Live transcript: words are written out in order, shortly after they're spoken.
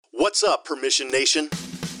What's up, Permission Nation?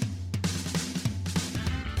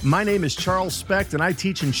 My name is Charles Specht, and I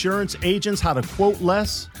teach insurance agents how to quote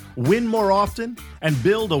less, win more often, and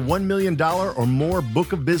build a $1 million or more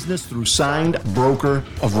book of business through signed broker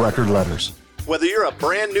of record letters. Whether you're a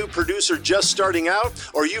brand new producer just starting out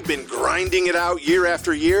or you've been grinding it out year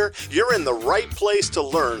after year, you're in the right place to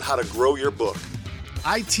learn how to grow your book.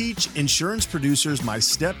 I teach insurance producers my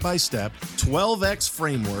step-by-step 12X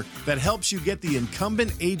framework that helps you get the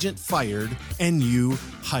incumbent agent fired and you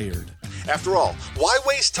hired. After all, why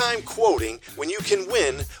waste time quoting when you can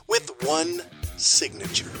win with one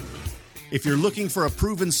signature? If you're looking for a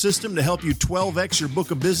proven system to help you 12X your book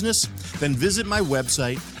of business, then visit my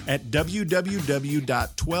website at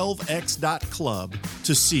www.12x.club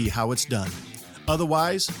to see how it's done.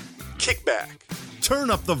 Otherwise, Kick back, turn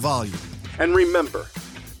up the volume. and remember,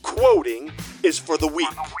 quoting is for the weak.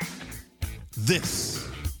 This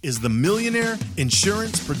is the Millionaire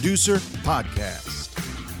Insurance Producer Podcast.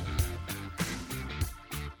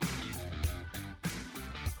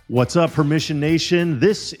 What's up, Permission Nation?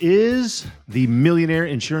 This is the Millionaire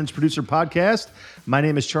Insurance Producer Podcast. My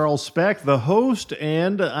name is Charles Specht, the host,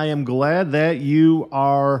 and I am glad that you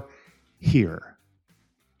are here.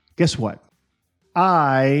 Guess what?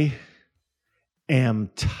 I am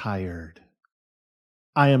tired.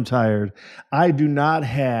 I am tired. I do not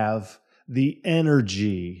have the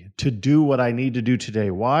energy to do what I need to do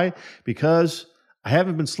today. Why? Because I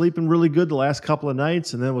haven't been sleeping really good the last couple of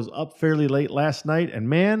nights and then was up fairly late last night. And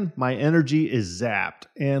man, my energy is zapped.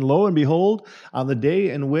 And lo and behold, on the day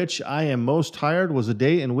in which I am most tired was a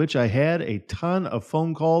day in which I had a ton of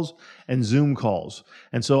phone calls and Zoom calls.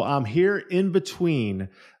 And so I'm here in between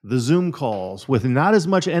the Zoom calls with not as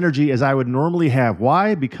much energy as I would normally have.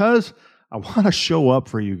 Why? Because I want to show up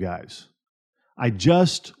for you guys. I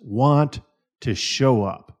just want to show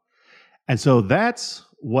up. And so that's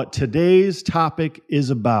what today's topic is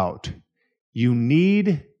about. You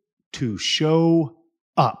need to show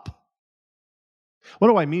up. What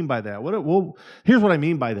do I mean by that? Well, here's what I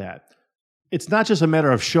mean by that. It's not just a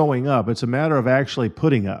matter of showing up. It's a matter of actually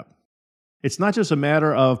putting up. It's not just a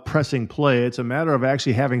matter of pressing play. It's a matter of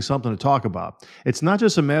actually having something to talk about. It's not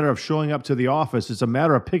just a matter of showing up to the office. It's a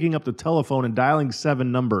matter of picking up the telephone and dialing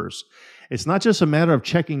 7 numbers. It's not just a matter of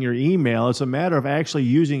checking your email. It's a matter of actually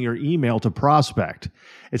using your email to prospect.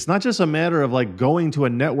 It's not just a matter of like going to a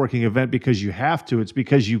networking event because you have to. It's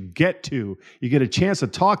because you get to. You get a chance to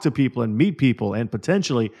talk to people and meet people and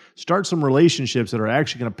potentially start some relationships that are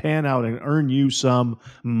actually going to pan out and earn you some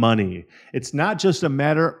money. It's not just a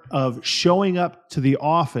matter of showing up to the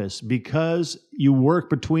office because you work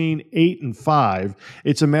between 8 and 5.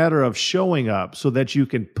 It's a matter of showing up so that you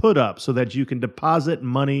can put up, so that you can deposit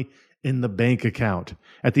money in the bank account.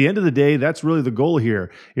 At the end of the day, that's really the goal here.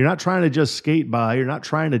 You're not trying to just skate by. You're not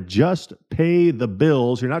trying to just pay the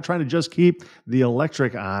bills. You're not trying to just keep the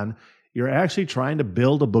electric on. You're actually trying to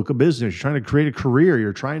build a book of business. You're trying to create a career.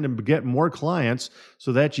 You're trying to get more clients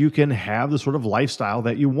so that you can have the sort of lifestyle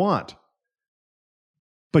that you want.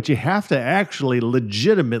 But you have to actually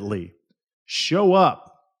legitimately show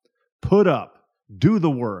up, put up, do the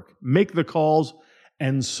work, make the calls,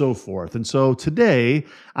 and so forth. And so today,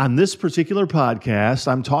 on this particular podcast,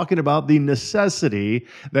 I'm talking about the necessity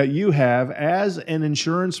that you have as an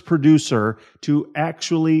insurance producer to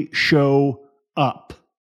actually show up.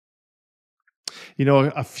 You know,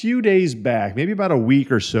 a few days back, maybe about a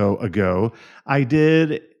week or so ago, I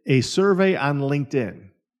did a survey on LinkedIn.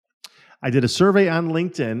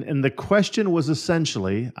 And the question was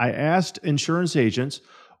essentially, I asked insurance agents,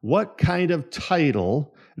 what kind of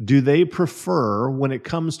title do they prefer when it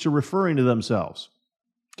comes to referring to themselves?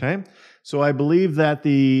 Okay. So I believe that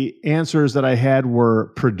the answers that I had were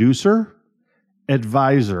producer,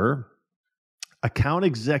 advisor, account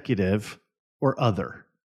executive, or other.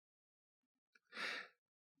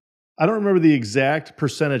 I don't remember the exact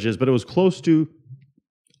percentages, but it was close to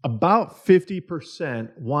about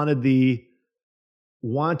 50% wanted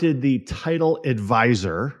the title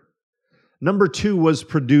advisor. Number 2 was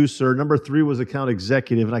producer. Number 3 was account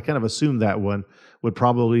executive. And I kind of assumed that one would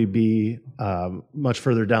probably be much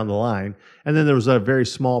further down the line. And then there was a very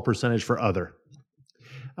small percentage for other.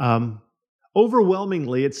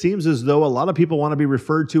 Overwhelmingly, it seems as though a lot of people want to be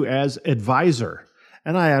referred to as advisor.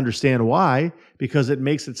 And I understand why, because it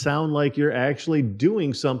makes it sound like you're actually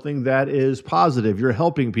doing something that is positive. You're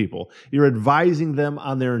helping people. You're advising them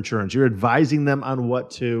on their insurance. You're advising them on what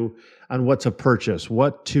to purchase,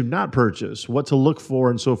 what to not purchase, what to look for,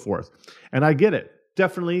 and so forth. And I get it.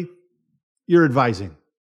 Definitely, you're advising.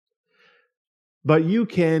 But you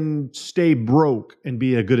can stay broke and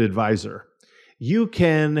be a good advisor. you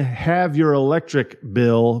can have your electric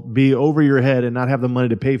bill be over your head and not have the money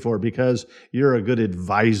to pay for it because you're a good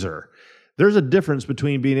advisor. There's a difference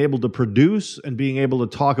between being able to produce and being able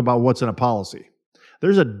to talk about what's in a policy.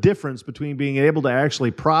 There's a difference between being able to actually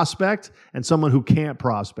prospect and someone who can't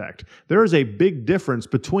prospect. There is a big difference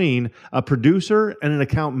between a producer and an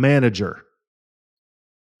account manager.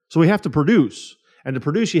 So we have to produce. And to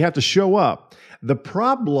produce, you have to show up. The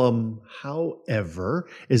problem, however,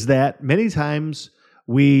 is that many times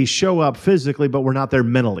we show up physically, but we're not there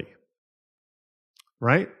mentally.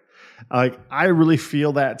 Right? Like, I really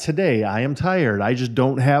feel that today. I am tired. I just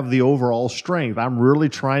don't have the overall strength. I'm really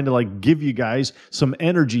trying to give you guys some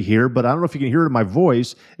energy here, but I don't know if you can hear it in my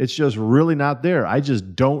voice. It's just really not there. I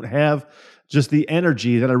just don't have just the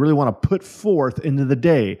energy that I really want to put forth into the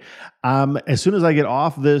day. As soon as I get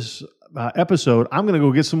off this episode, I'm going to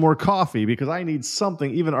go get some more coffee because I need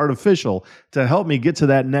something even artificial to help me get to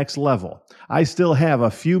that next level. I still have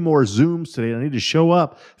a few more Zooms today. I need to show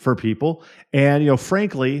up for people. And,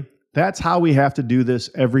 frankly, that's how we have to do this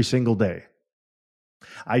every single day.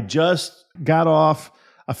 I just got off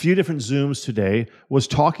a few different Zooms today, was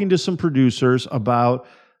talking to some producers about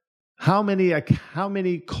how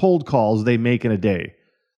many cold calls they make in a day.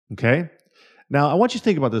 Okay? Now, I want you to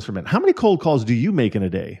think about this for a minute. How many cold calls do you make in a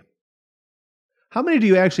day? How many do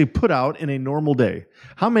you actually put out in a normal day?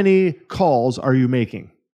 How many calls are you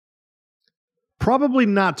making? Probably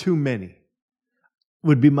not too many,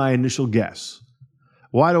 would be my initial guess.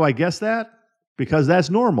 Why do I guess that? Because that's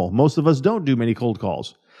normal. Most of us don't do many cold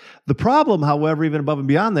calls. The problem, however, even above and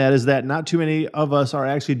beyond that, is that not too many of us are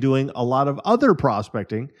actually doing a lot of other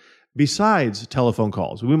prospecting besides telephone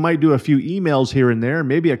calls. We might do a few emails here and there,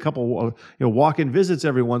 maybe a couple walk-in visits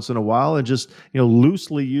every once in a while, and just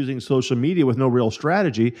loosely using social media with no real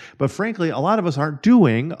strategy. But frankly, a lot of us aren't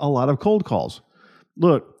doing a lot of cold calls.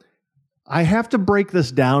 Look, I have to break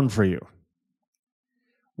this down for you.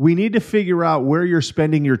 We need to figure out where you're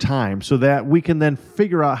spending your time so that we can then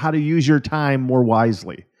figure out how to use your time more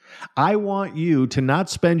wisely. I want you to not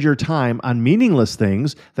spend your time on meaningless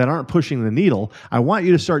things that aren't pushing the needle. I want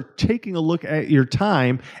you to start taking a look at your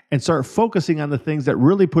time and start focusing on the things that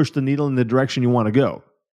really push the needle in the direction you want to go.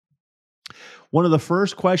 One of the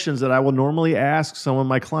first questions that I will normally ask some of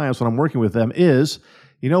my clients when I'm working with them is,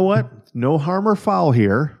 you know what? No harm or foul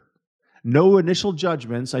here. No initial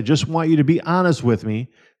judgments. I just want you to be honest with me.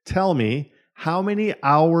 Tell me, how many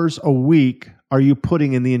hours a week are you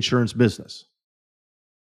putting in the insurance business?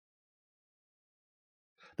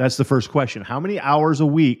 That's the first question. How many hours a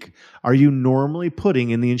week are you normally putting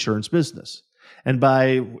in the insurance business? And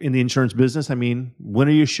by in the insurance business, I mean, when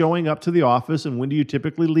are you showing up to the office and when do you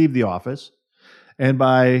typically leave the office? And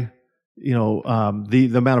by,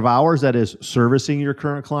 the amount of hours that is servicing your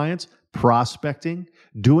current clients, prospecting,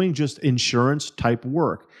 doing just insurance type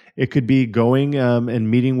work. It could be going and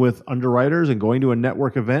meeting with underwriters and going to a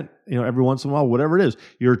network event, every once in a while, whatever it is.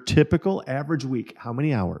 Your typical average week, how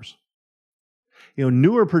many hours?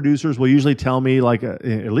 Newer producers will usually tell me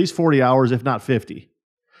at least 40 hours, if not 50.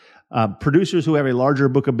 Producers who have a larger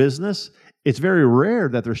book of business, it's very rare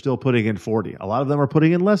that they're still putting in 40. A lot of them are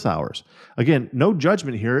putting in less hours. Again, no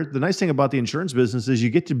judgment here. The nice thing about the insurance business is you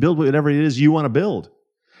get to build whatever it is you want to build.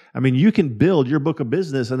 I mean, you can build your book of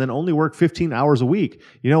business and then only work 15 hours a week.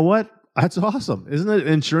 You know what? That's awesome. Isn't it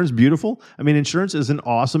insurance beautiful? I mean, insurance is an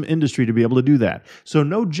awesome industry to be able to do that. So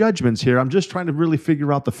no judgments here. I'm just trying to really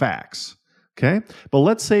figure out the facts. Okay? But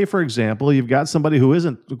let's say, for example, you've got somebody who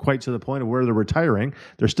isn't quite to the point of where they're retiring.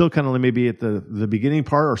 They're still kind of maybe at the beginning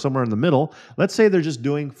part or somewhere in the middle. Let's say they're just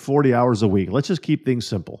doing 40 hours a week. Let's just keep things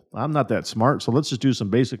simple. I'm not that smart, so let's just do some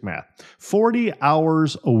basic math. 40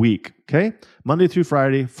 hours a week, okay? Monday through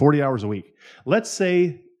Friday, 40 hours a week. Let's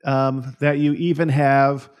say that you even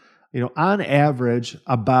have, on average,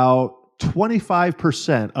 about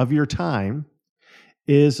 25% of your time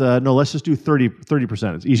is, let's just do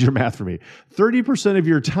 30%. It's easier math for me. 30% of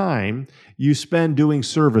your time you spend doing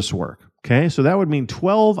service work, okay? So that would mean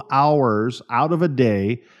 12 hours out of a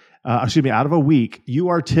day, out of a week, you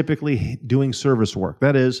are typically doing service work.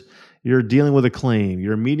 That is, you're dealing with a claim,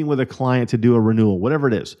 you're meeting with a client to do a renewal, whatever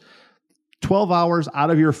it is. 12 hours out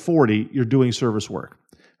of your 40, you're doing service work,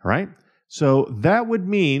 all right? So that would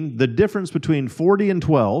mean the difference between 40 and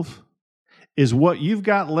 12 is what you've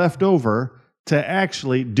got left over to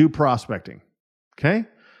actually do prospecting, okay?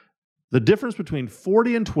 The difference between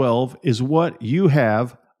 40 and 12 is what you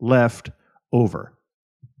have left over.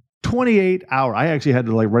 28 hours. I actually had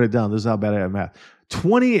to write it down. This is how bad I am at math.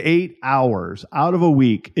 28 hours out of a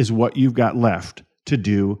week is what you've got left to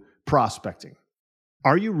do prospecting.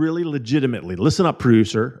 Are you really legitimately, listen up,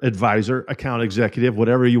 producer, advisor, account executive,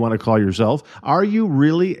 whatever you want to call yourself, are you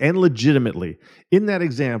really and legitimately, in that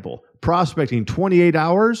example, prospecting 28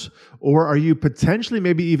 hours, or are you potentially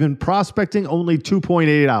maybe even prospecting only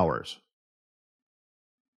 2.8 hours?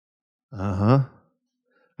 I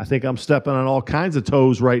think I'm stepping on all kinds of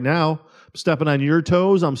toes right now. I'm stepping on your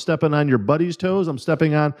toes. I'm stepping on your buddy's toes. I'm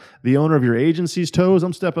stepping on the owner of your agency's toes.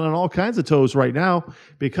 I'm stepping on all kinds of toes right now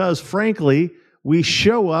because, frankly, we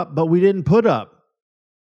show up, but we didn't put up.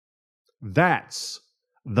 That's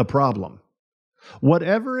the problem.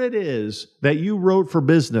 Whatever it is that you wrote for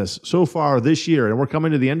business so far this year, and we're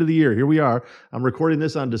coming to the end of the year, here we are. I'm recording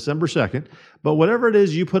this on December 2nd, but whatever it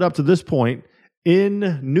is you put up to this point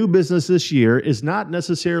in new business this year is not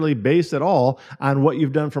necessarily based at all on what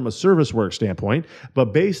you've done from a service work standpoint,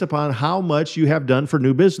 but based upon how much you have done for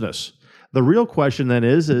new business. The real question then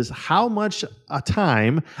is how much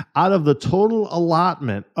time out of the total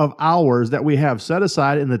allotment of hours that we have set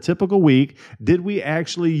aside in the typical week did we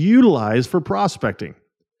actually utilize for prospecting?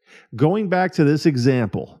 Going back to this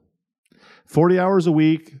example, 40 hours a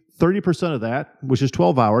week, 30% of that, which is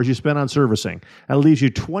 12 hours, you spend on servicing. That leaves you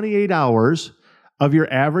 28 hours of your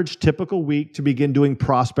average typical week to begin doing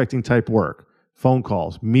prospecting type work, phone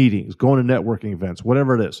calls, meetings, going to networking events,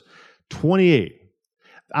 whatever it is. 28.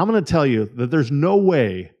 I'm going to tell you that there's no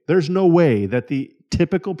way that the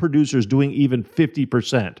typical producer is doing even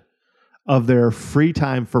 50% of their free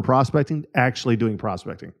time for prospecting actually doing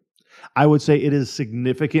prospecting. I would say it is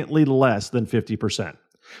significantly less than 50%.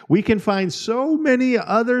 We can find so many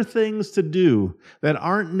other things to do that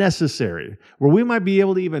aren't necessary, where we might be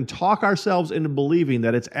able to even talk ourselves into believing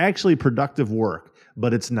that it's actually productive work,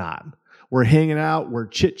 but it's not. We're hanging out, we're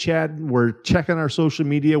chit-chatting, we're checking our social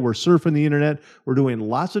media, we're surfing the internet, we're doing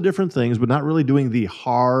lots of different things, but not really doing the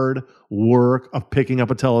hard work of picking up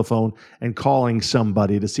a telephone and calling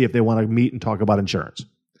somebody to see if they want to meet and talk about insurance.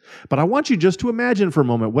 But I want you just to imagine for a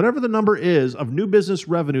moment, whatever the number is of new business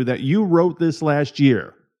revenue that you wrote this last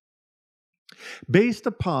year, based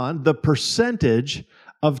upon the percentage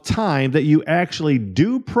of time that you actually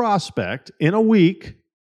do prospect in a week,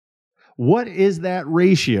 what is that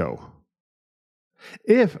ratio?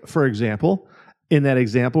 If, for example, in that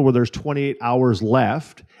example where there's 28 hours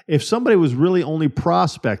left, if somebody was really only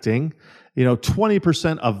prospecting,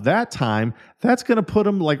 20% of that time, that's going to put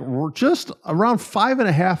them like just around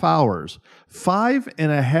 5.5 hours.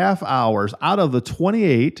 5.5 hours out of the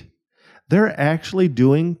 28, they're actually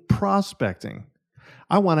doing prospecting.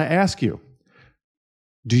 I want to ask you,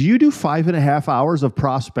 do you do 5.5 hours of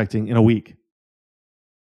prospecting in a week?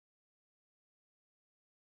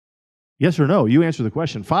 Yes or no? You answer the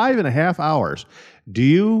question. 5.5 hours. Do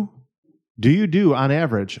you do on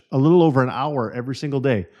average a little over an hour every single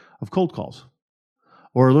day of cold calls?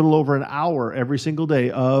 Or a little over an hour every single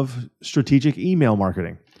day of strategic email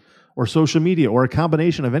marketing or social media or a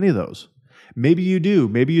combination of any of those? Maybe you do.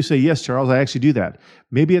 Maybe you say, yes, Charles, I actually do that.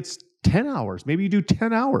 Maybe it's 10 hours. Maybe you do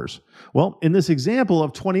 10 hours. Well, in this example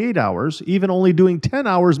of 28 hours, even only doing 10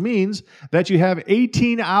 hours means that you have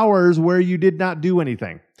 18 hours where you did not do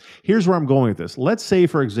anything. Here's where I'm going with this. Let's say,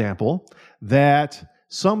 for example, that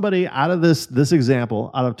somebody out of this example,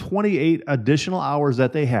 out of 28 additional hours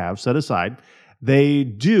that they have set aside, they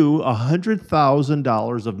do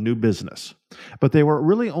 $100,000 of new business, but they were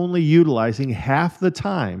really only utilizing half the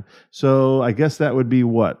time. So I guess that would be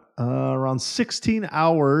what? Around 16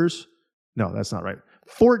 hours. No, that's not right.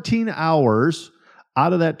 14 hours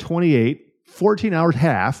out of that 28, 14 hours,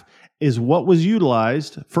 half is what was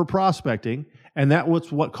utilized for prospecting. And that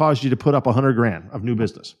was what caused you to put up $100,000 of new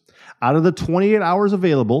business. Out of the 28 hours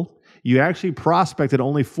available, you actually prospected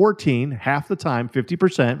only 14, half the time,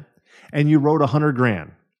 50%, and you wrote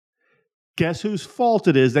 $100,000. Guess whose fault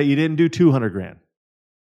it is that you didn't do $200,000?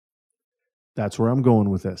 That's where I'm going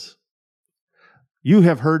with this. You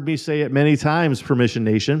have heard me say it many times, Permission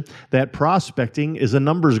Nation, that prospecting is a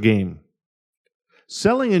numbers game.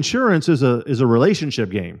 Selling insurance is a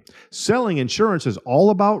relationship game. Selling insurance is all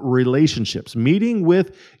about relationships. Meeting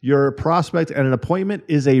with your prospect at an appointment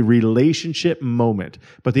is a relationship moment.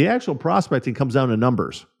 But the actual prospecting comes down to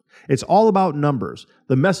numbers. It's all about numbers.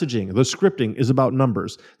 The messaging, the scripting is about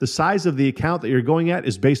numbers. The size of the account that you're going at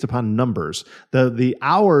is based upon numbers. The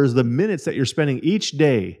hours, the minutes that you're spending each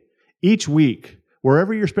day, each week,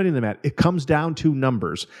 wherever you're spending them at, it comes down to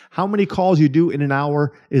numbers. How many calls you do in an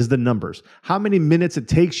hour is the numbers. How many minutes it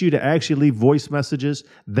takes you to actually leave voice messages,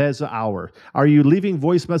 that's the hour. Are you leaving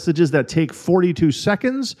voice messages that take 42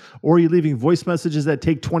 seconds, or are you leaving voice messages that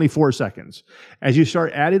take 24 seconds? As you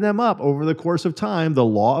start adding them up over the course of time, the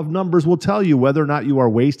law of numbers will tell you whether or not you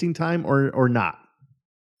are wasting time or not.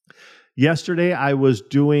 Yesterday, I was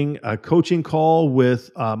doing a coaching call with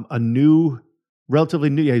relatively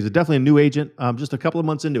new, he's definitely a new agent, just a couple of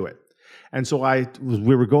months into it. And so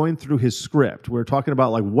we were going through his script. We were talking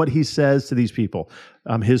about like what he says to these people,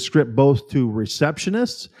 his script both to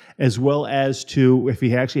receptionists as well as to if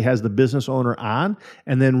he actually has the business owner on,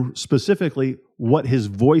 and then specifically what his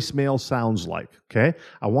voicemail sounds like. Okay,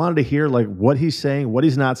 I wanted to hear like what he's saying, what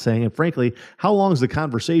he's not saying, and frankly, how long is the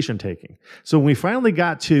conversation taking? So when we finally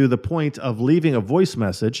got to the point of leaving a voice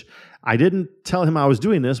message, I didn't tell him I was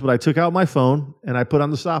doing this, but I took out my phone and I put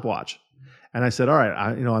on the stopwatch. And I said, all right,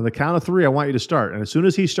 on the count of 3, I want you to start. And as soon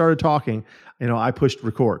as he started talking, I pushed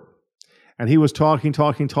record. And he was talking,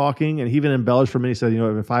 and he even embellished for me. He said,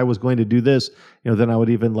 if I was going to do this, then I would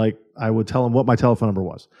even I would tell him what my telephone number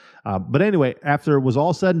was. But anyway, after it was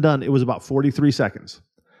all said and done, it was about 43 seconds.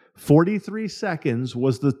 43 seconds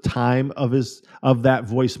was the time of that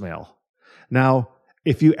voicemail. Now,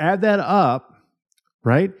 if you add that up,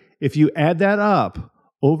 right? If you add that up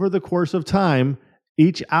over the course of time,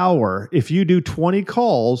 each hour, if you do 20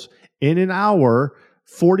 calls in an hour,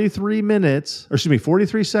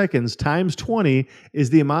 43 seconds times 20 is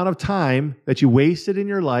the amount of time that you wasted in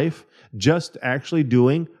your life just actually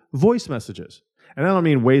doing voice messages. And I don't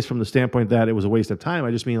mean waste from the standpoint that it was a waste of time. I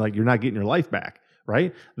just mean like you're not getting your life back,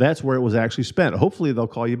 right? That's where it was actually spent. Hopefully they'll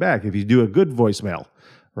call you back if you do a good voicemail,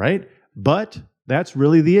 right? But that's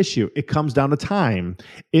really the issue. It comes down to time.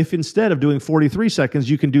 If instead of doing 43 seconds,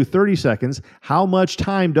 you can do 30 seconds, how much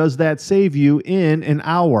time does that save you in an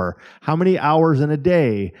hour? How many hours in a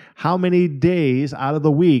day? How many days out of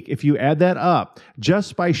the week? If you add that up,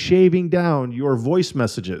 just by shaving down your voice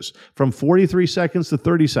messages from 43 seconds to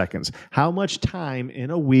 30 seconds, how much time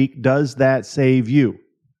in a week does that save you?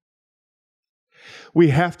 We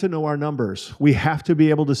have to know our numbers. We have to be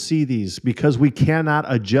able to see these because we cannot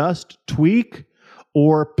adjust, tweak,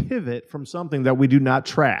 or pivot from something that we do not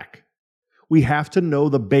track. We have to know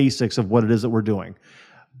the basics of what it is that we're doing.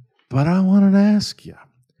 But I wanted to ask you,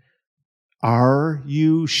 are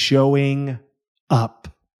you showing up?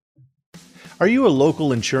 Are you a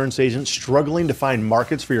local insurance agent struggling to find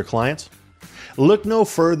markets for your clients? Look no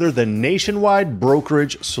further than Nationwide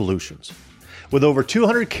Brokerage Solutions. With over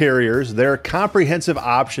 200 carriers, their comprehensive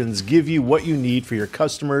options give you what you need for your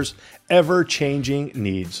customers' ever-changing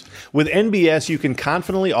needs. With NBS, you can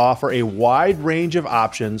confidently offer a wide range of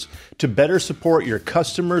options to better support your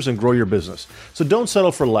customers and grow your business. So don't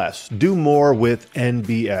settle for less. Do more with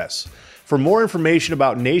NBS. For more information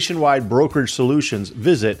about Nationwide Brokerage Solutions,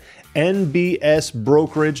 visit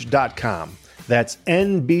nbsbrokerage.com. That's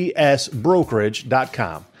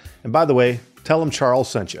nbsbrokerage.com. And by the way, tell them Charles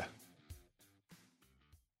sent you.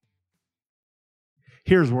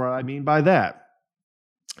 Here's what I mean by that.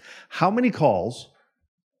 How many calls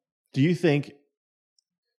do you think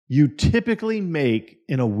you typically make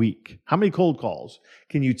in a week? How many cold calls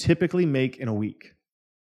can you typically make in a week?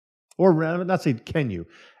 Or not say can you.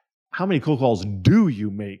 How many cold calls do you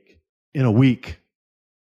make in a week?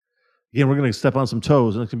 Again, we're going to step on some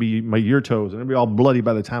toes, and it's going to be your toes, and it'll be all bloody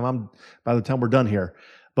by the time we're done here.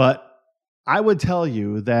 But I would tell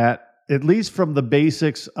you that at least from the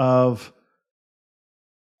basics of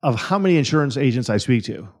how many insurance agents I speak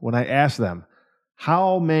to, when I ask them,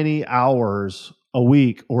 how many hours a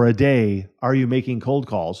week or a day are you making cold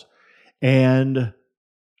calls? And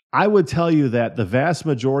I would tell you that the vast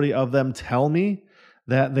majority of them tell me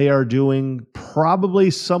that they are doing probably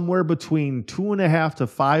somewhere between 2.5 to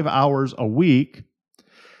 5 hours a week.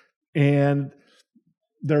 And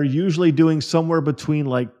they're usually doing somewhere between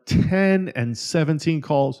like 10 and 17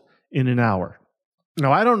 calls in an hour.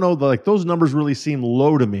 Now, I don't know, those numbers really seem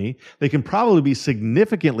low to me. They can probably be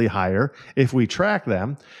significantly higher if we track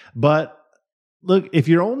them. But look, if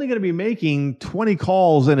you're only going to be making 20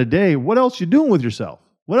 calls in a day, what else are you doing with yourself?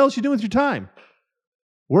 What else are you doing with your time?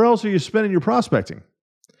 Where else are you spending your prospecting?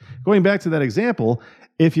 Going back to that example,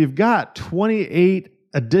 if you've got 28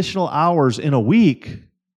 additional hours in a week,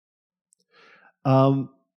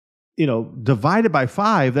 divided by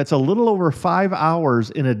 5, that's a little over 5 hours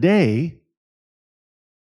in a day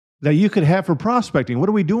that you could have for prospecting. What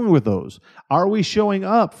are we doing with those? Are we showing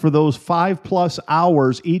up for those 5+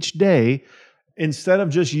 hours each day instead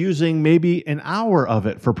of just using maybe an hour of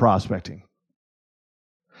it for prospecting?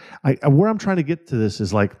 Where I'm trying to get to this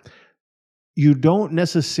is you don't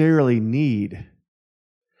necessarily need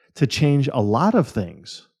to change a lot of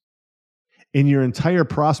things in your entire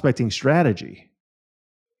prospecting strategy.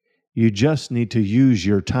 You just need to use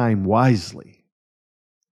your time wisely.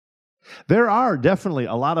 There are definitely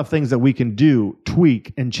a lot of things that we can do,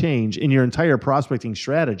 tweak, and change in your entire prospecting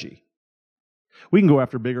strategy. We can go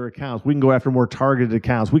after bigger accounts. We can go after more targeted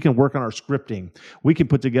accounts. We can work on our scripting. We can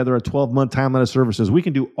put together a 12-month timeline of services. We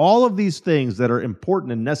can do all of these things that are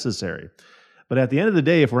important and necessary. But at the end of the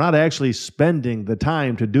day, if we're not actually spending the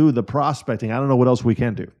time to do the prospecting, I don't know what else we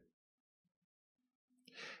can do.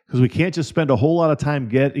 Because we can't just spend a whole lot of time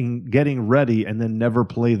getting ready and then never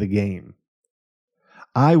play the game.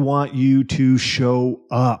 I want you to show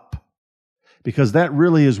up, because that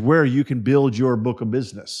really is where you can build your book of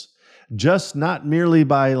business. Just not merely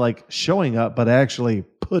by like showing up, but actually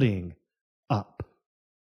putting up.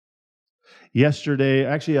 Yesterday,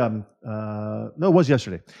 actually, no, it was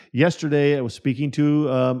yesterday. Yesterday, I was speaking to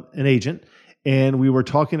an agent, and we were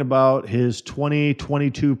talking about his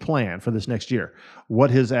 2022 plan for this next year,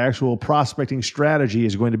 what his actual prospecting strategy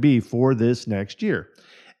is going to be for this next year.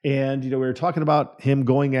 And, we were talking about him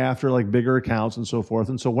going after like bigger accounts and so forth.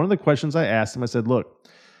 And so one of the questions I asked him, I said, look,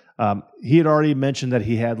 he had already mentioned that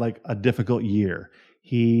he had like a difficult year.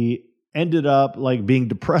 He ended up like being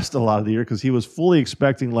depressed a lot of the year because he was fully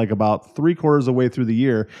expecting like about 3/4 of the way through the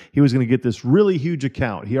year, he was going to get this really huge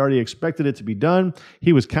account. He already expected it to be done.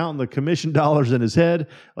 He was counting the commission dollars in his head.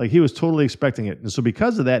 Like he was totally expecting it. And so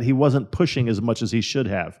because of that, he wasn't pushing as much as he should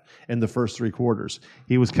have in the first 3 quarters.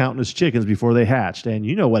 He was counting his chickens before they hatched. And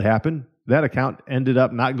you know what happened? That account ended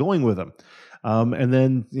up not going with him. And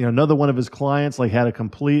then, another one of his clients like had a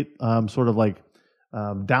complete sort of like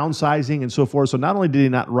downsizing and so forth. So not only did he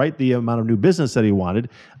not write the amount of new business that he wanted,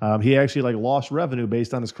 he actually like lost revenue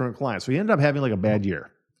based on his current clients. So he ended up having like a bad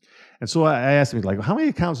year. And so I asked him, like, how many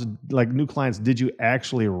accounts, like new clients, did you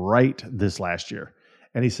actually write this last year?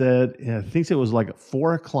 And he said, I think it was like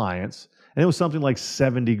 4 clients, and it was something like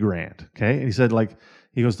 $70,000. Okay. And he said,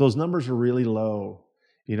 he goes, those numbers are really low.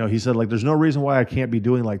 He said, like, there's no reason why I can't be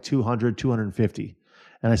doing like 200, 250.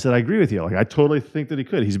 And I said, I agree with you. Like, I totally think that he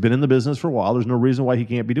could. He's been in the business for a while. There's no reason why he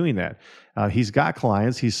can't be doing that. He's got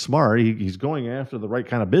clients. He's smart. He's going after the right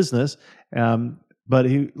kind of business. But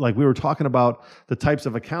we were talking about the types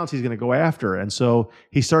of accounts he's going to go after. And so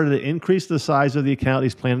he started to increase the size of the account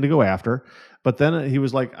he's planning to go after. But then he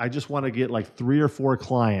was like, I just want to get like 3 or 4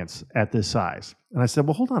 clients at this size. And I said,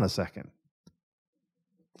 well, hold on a second.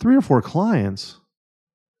 3 or 4 clients?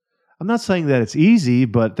 I'm not saying that it's easy,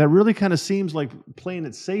 but that really kind of seems like playing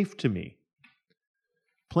it safe to me.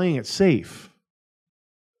 Playing it safe.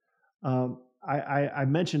 I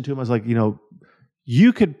mentioned to him, I was like,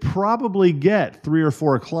 you could probably get 3 or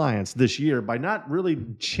 4 clients this year by not really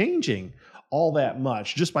changing all that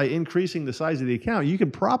much. Just by increasing the size of the account, you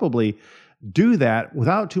could probably do that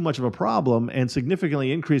without too much of a problem and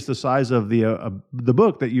significantly increase the size of the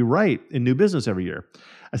book that you write in new business every year.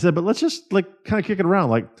 I said, but let's just like kind of kick it around.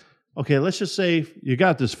 Like, okay, let's just say you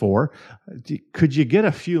got this 4. Could you get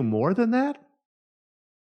a few more than that?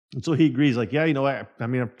 And so he agrees, like, yeah, I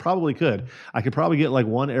mean, I probably could. I could probably get like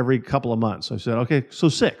 1 every couple of months. So I said, okay, so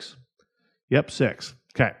 6. Yep, 6.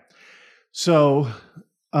 Okay. So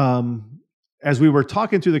as we were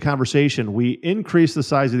talking through the conversation, we increased the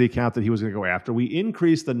size of the account that he was going to go after. We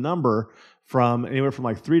increased the number from anywhere from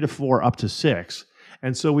like 3 to 4 up to 6.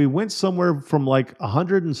 And so we went somewhere from like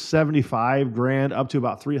 $175,000 up to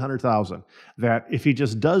about $300,000. That if he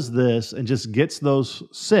just does this and just gets those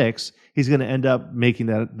 6, he's going to end up making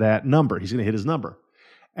that number. He's going to hit his number.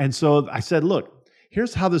 And so I said, look,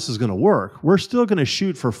 here's how this is going to work. We're still going to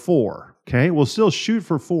shoot for 4. Okay, we'll still shoot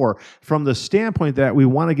for 4 from the standpoint that we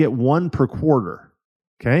want to get 1 per quarter.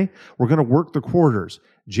 Okay, we're going to work the quarters: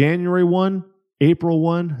 January 1, April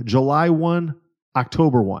 1, July 1,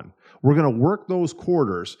 October 1. We're going to work those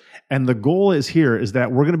quarters, and the goal is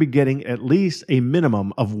that we're going to be getting at least a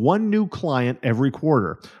minimum of 1 new client every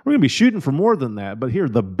quarter. We're going to be shooting for more than that, but here,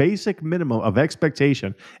 the basic minimum of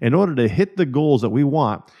expectation in order to hit the goals that we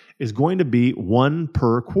want is going to be 1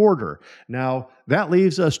 per quarter. Now, that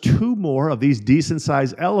leaves us 2 more of these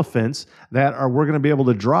decent-sized elephants we're going to be able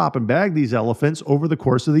to drop and bag these elephants over the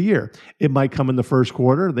course of the year. It might come in the first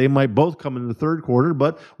quarter. They might both come in the third quarter,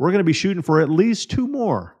 but we're going to be shooting for at least 2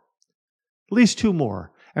 more. At least 2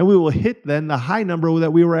 more. And we will hit then the high number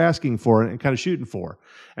that we were asking for and kind of shooting for.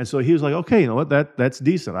 And so he was like, okay, you know what, that's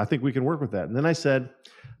decent. I think we can work with that. And then I said,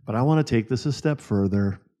 but I want to take this a step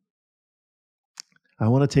further.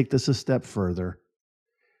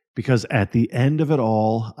 Because at the end of it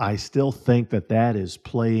all, I still think that is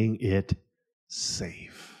playing it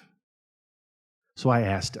safe. So I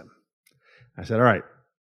asked him, I said, all right,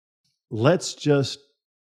 let's just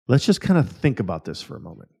kind of think about this for a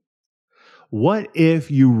moment. What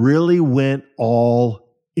if you really went all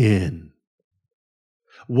in?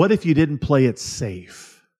 What if you didn't play it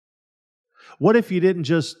safe? What if you didn't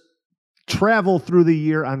just travel through the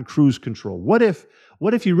year on cruise control? What if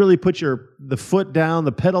What if you really put the foot down,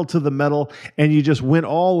 the pedal to the metal, and you just went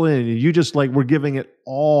all in? You just like were giving it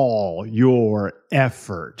all your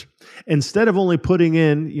effort. Instead of only putting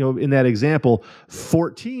in, in that example,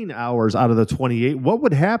 14 hours out of the 28, what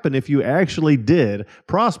would happen if you actually did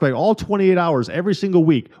prospect all 28 hours every single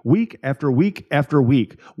week, week after week after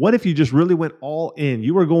week? What if you just really went all in?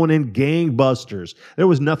 You were going in gangbusters. There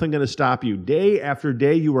was nothing going to stop you. Day after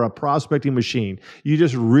day, you were a prospecting machine. You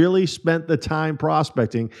just really spent the time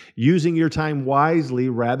prospecting, using your time wisely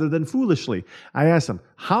rather than foolishly. I asked him,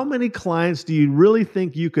 how many clients do you really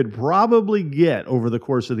think you could probably get over the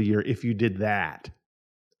course of the year if you did that?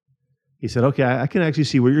 He said, okay, I can actually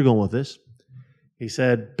see where you're going with this. He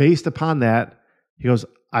said, based upon that, he goes,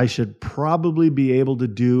 I should probably be able to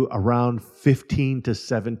do around 15 to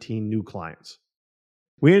 17 new clients.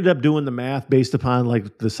 We ended up doing the math based upon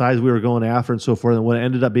like the size we were going after and so forth, and what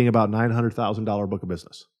ended up being about $900,000 book of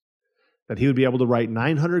business. That he would be able to write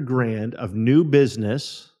 $900,000 of new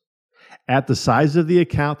business at the size of the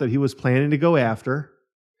account that he was planning to go after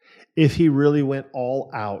if he really went all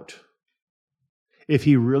out. If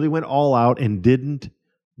he really went all out and didn't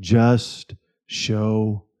just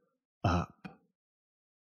show up.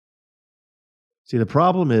 See, the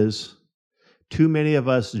problem is too many of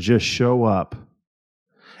us just show up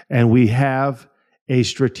and we have a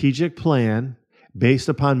strategic plan based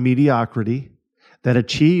upon mediocrity that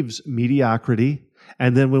achieves mediocrity.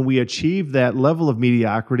 And then when we achieve that level of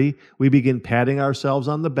mediocrity, we begin patting ourselves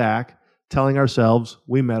on the back, telling ourselves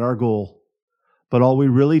we met our goal. But all we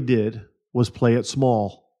really did was play it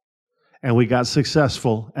small. And we got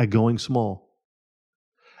successful at going small.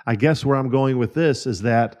 I guess where I'm going with this is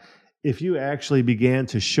that if you actually began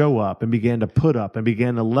to show up and began to put up and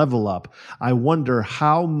began to level up, I wonder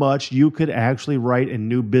how much you could actually write in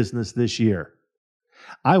new business this year.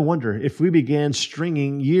 I wonder if we began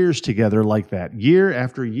stringing years together like that, year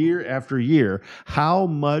after year after year, how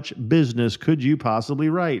much business could you possibly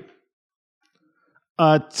write?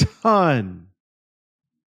 A ton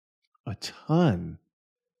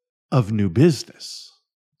of new business.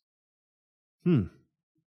 I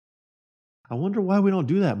wonder why we don't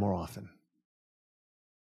do that more often.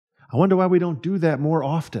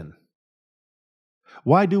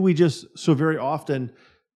 Why do we just so very often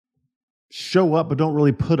show up but don't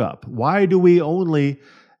really put up? Why do we only,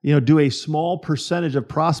 do a small percentage of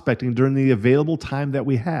prospecting during the available time that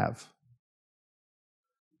we have?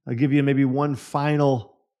 I'll give you maybe one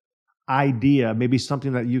final idea, maybe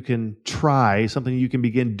something that you can try, something you can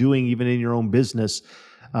begin doing even in your own business,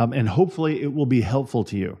 and hopefully it will be helpful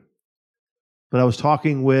to you. But I was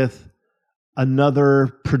talking with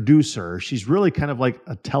another producer. She's really kind of like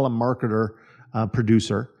a telemarketer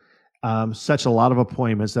producer. Sets a lot of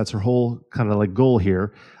appointments. That's her whole kind of like goal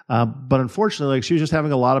here. But unfortunately, like she was just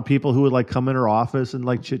having a lot of people who would like come in her office and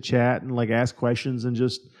like chit chat and like ask questions and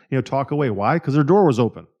just, talk away. Why? Because her door was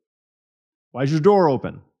open. Why is your door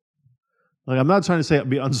open? Like, I'm not trying to say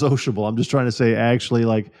be unsociable. I'm just trying to say actually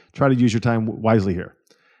like try to use your time wisely here.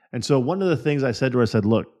 And so one of the things I said to her, I said,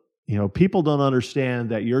 look, people don't understand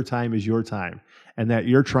that your time is your time and that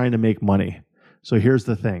you're trying to make money. So here's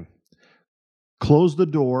the thing. Close the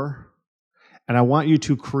door. And I want you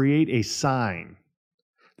to create a sign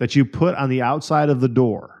that you put on the outside of the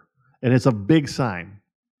door. And it's a big sign,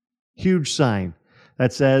 huge sign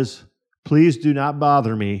that says, please do not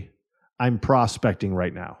bother me. I'm prospecting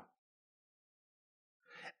right now.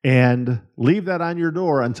 And leave that on your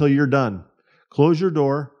door until you're done. Close your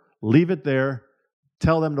door, leave it there,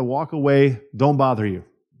 tell them to walk away, don't bother you.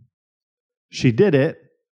 She did it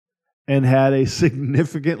and had a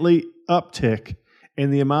significantly uptick in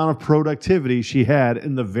the amount of productivity she had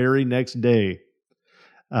in the very next day.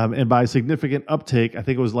 And by significant uptake, I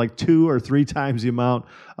think it was like 2 or 3 times the amount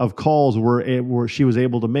of calls where she was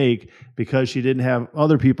able to make because she didn't have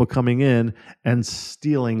other people coming in and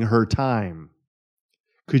stealing her time.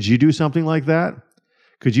 Could you do something like that?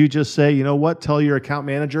 Could you just say, you know what, tell your account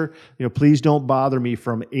manager, please don't bother me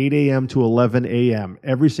from 8 a.m. to 11 a.m.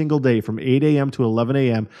 Every single day from 8 a.m. to 11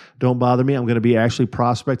 a.m. Don't bother me. I'm going to be actually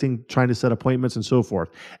prospecting, trying to set appointments and so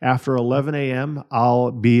forth. After 11 a.m.,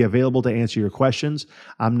 I'll be available to answer your questions.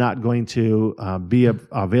 I'm not going to be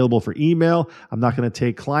available for email. I'm not going to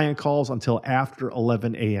take client calls until after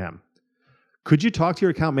 11 a.m. Could you talk to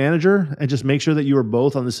your account manager and just make sure that you are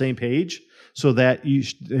both on the same page? So that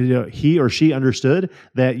he or she understood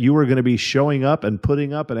that you were going to be showing up and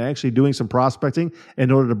putting up and actually doing some prospecting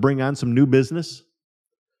in order to bring on some new business?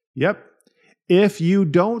 Yep. If you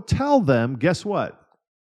don't tell them, guess what?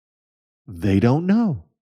 They don't know.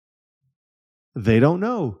 They don't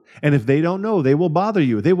know. And if they don't know, they will bother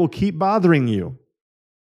you. They will keep bothering you.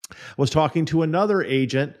 was talking to another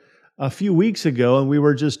agent a few weeks ago, and we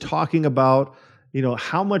were just talking about,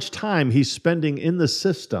 how much time he's spending in the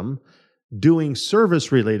system doing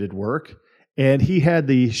service-related work. And he had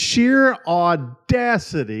the sheer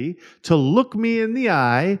audacity to look me in the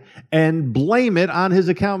eye and blame it on his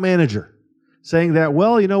account manager, saying that,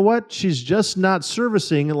 well, you know what? She's just not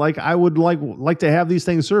servicing like I would like to have these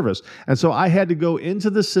things serviced. And so I had to go into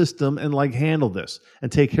the system and handle this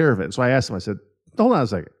and take care of it. And so I asked him, I said, hold on a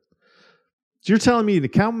second. So you're telling me an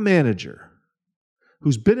account manager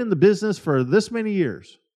who's been in the business for this many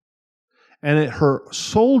years, and her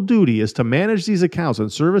sole duty is to manage these accounts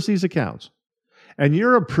and service these accounts, and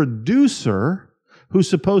you're a producer who's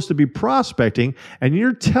supposed to be prospecting, and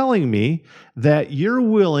you're telling me that you're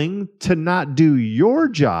willing to not do your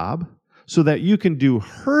job so that you can do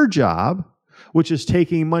her job, which is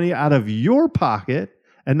taking money out of your pocket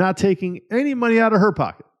and not taking any money out of her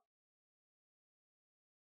pocket.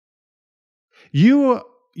 You're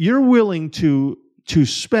willing to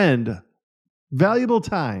spend valuable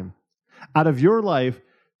time out of your life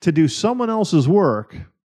to do someone else's work,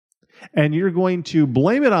 and you're going to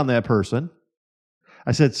blame it on that person.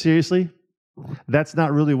 I said, seriously? That's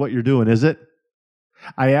not really what you're doing, is it?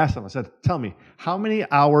 I asked him, I said, tell me, how many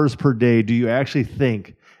hours per day do you actually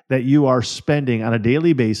think that you are spending on a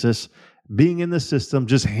daily basis being in the system,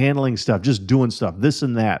 just handling stuff, just doing stuff, this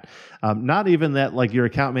and that? Not even that your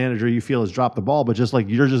account manager you feel has dropped the ball, but just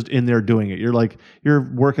you're just in there doing it.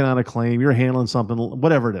 You're working on a claim, you're handling something,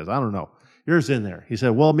 whatever it is. I don't know. You're just in there. He said,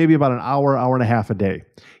 well, maybe about an hour and a half a day.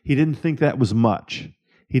 He didn't think that was much.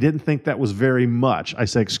 He didn't think that was very much. I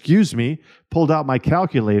said, excuse me, pulled out my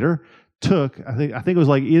calculator, I think it was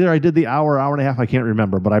either I did the hour and a half, I can't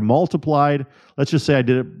remember, but I multiplied, let's just say I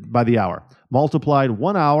did it by the hour, multiplied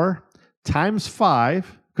 1 hour times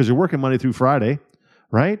 5, because you're working Monday through Friday,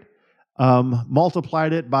 right?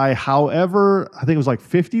 Multiplied it by however, I think it was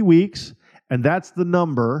 50 weeks, and that's the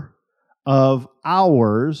number of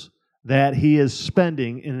hours that he is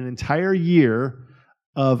spending in an entire year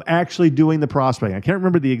of actually doing the prospecting. I can't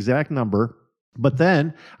remember the exact number, but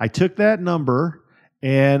then I took that number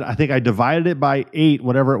and I think I divided it by 8,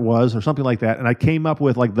 whatever it was, or something like that, and I came up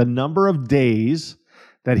with the number of days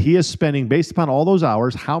that he is spending based upon all those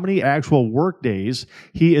hours, how many actual work days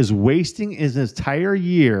he is wasting his entire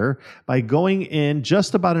year by going in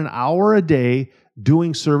just about an hour a day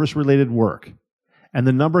doing service-related work. And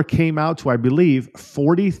the number came out to, I believe,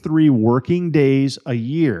 43 working days a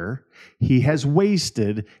year he has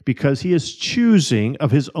wasted because he is choosing of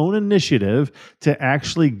his own initiative to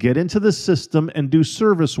actually get into the system and do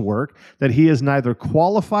service work that he is neither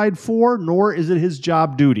qualified for nor is it his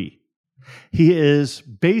job duty. He is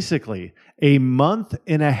basically a month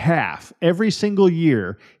and a half every single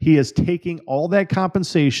year. He is taking all that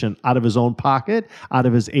compensation out of his own pocket, out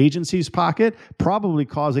of his agency's pocket, probably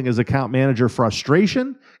causing his account manager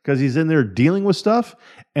frustration because he's in there dealing with stuff,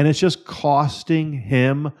 and it's just costing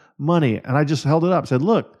him money. And I just held it up, said,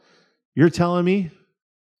 look, you're telling me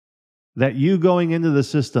that you going into the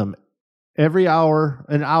system every hour,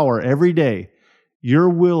 an hour, every day, you're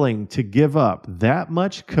willing to give up that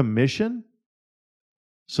much commission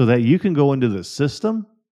so that you can go into the system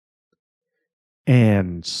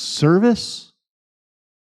and service?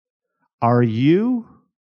 Are you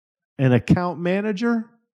an account manager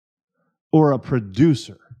or a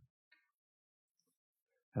producer?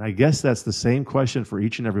 And I guess that's the same question for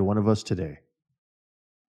each and every one of us today.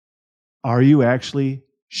 Are you actually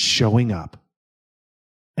showing up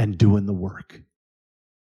and doing the work?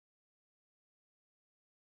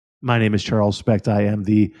 My name is Charles Specht. I am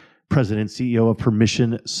the President and CEO of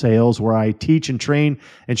Permission Sales, where I teach and train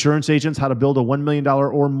insurance agents how to build a $1 million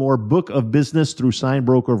or more book of business through signed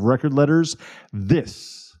broker of record letters.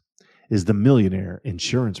 This is the Millionaire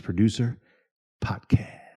Insurance Producer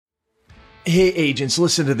Podcast. Hey, agents,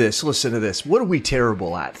 listen to this. What are we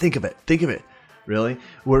terrible at? Think of it. Really?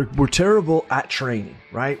 We're terrible at training,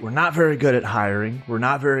 right? We're not very good at hiring. We're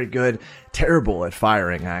not very good, terrible at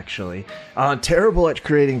firing, actually. Terrible at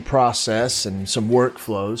creating process and some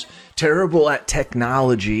workflows. Terrible at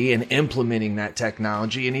technology and implementing that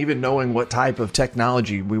technology and even knowing what type of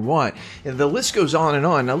technology we want. And the list goes on and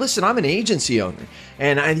on. Now, listen, I'm an agency owner,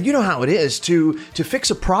 and you know how it is. To fix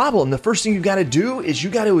a problem, the first thing you got to do is you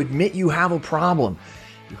got to admit you have a problem.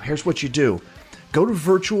 Here's what you do. Go to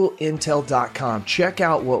virtualintel.com. Check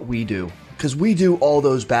out what we do, because we do all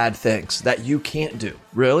those bad things that you can't do,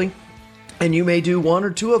 really. And you may do one or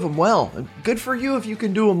two of them well. Good for you if you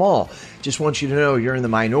can do them all. Just want you to know you're in the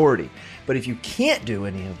minority. But if you can't do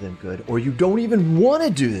any of them good, or you don't even want to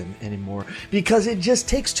do them anymore because it just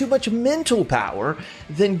takes too much mental power,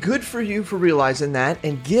 then good for you for realizing that,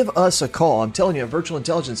 and give us a call. I'm telling you, Virtual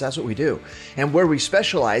Intelligence, that's what we do. And where we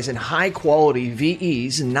specialize in high quality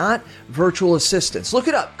VEs, not virtual assistants. Look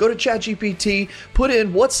it up. Go to ChatGPT, put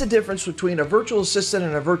in what's the difference between a virtual assistant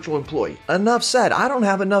and a virtual employee. Enough said. I don't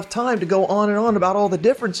have enough time to go on and on about all the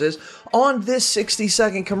differences on this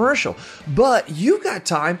 60-second commercial. But you got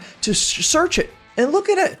time to search it and look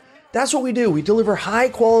at it. That's what we do. We deliver high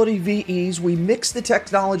quality VEs. We mix the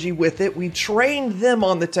technology with it. We train them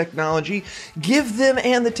on the technology, give them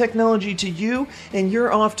and the technology to you, and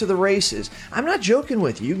you're off to the races. I'm not joking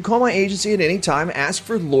with you. You can call my agency at any time, ask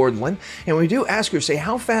for Lordland, and when we do ask her, say,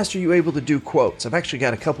 how fast are you able to do quotes? I've actually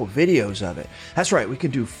got a couple videos of it. That's right. We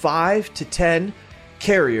can do 5 to 10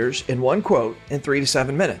 carriers in one quote in 3 to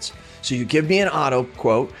 7 minutes. So you give me an auto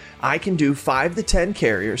quote, I can do 5 to 10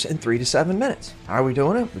 carriers in 3 to 7 minutes. How are we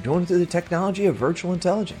doing it? We're doing it through the technology of virtual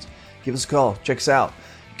intelligence. Give us a call. Check us out.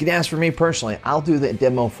 You can ask for me personally. I'll do the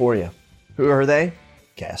demo for you. Who are they?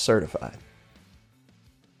 CAS certified.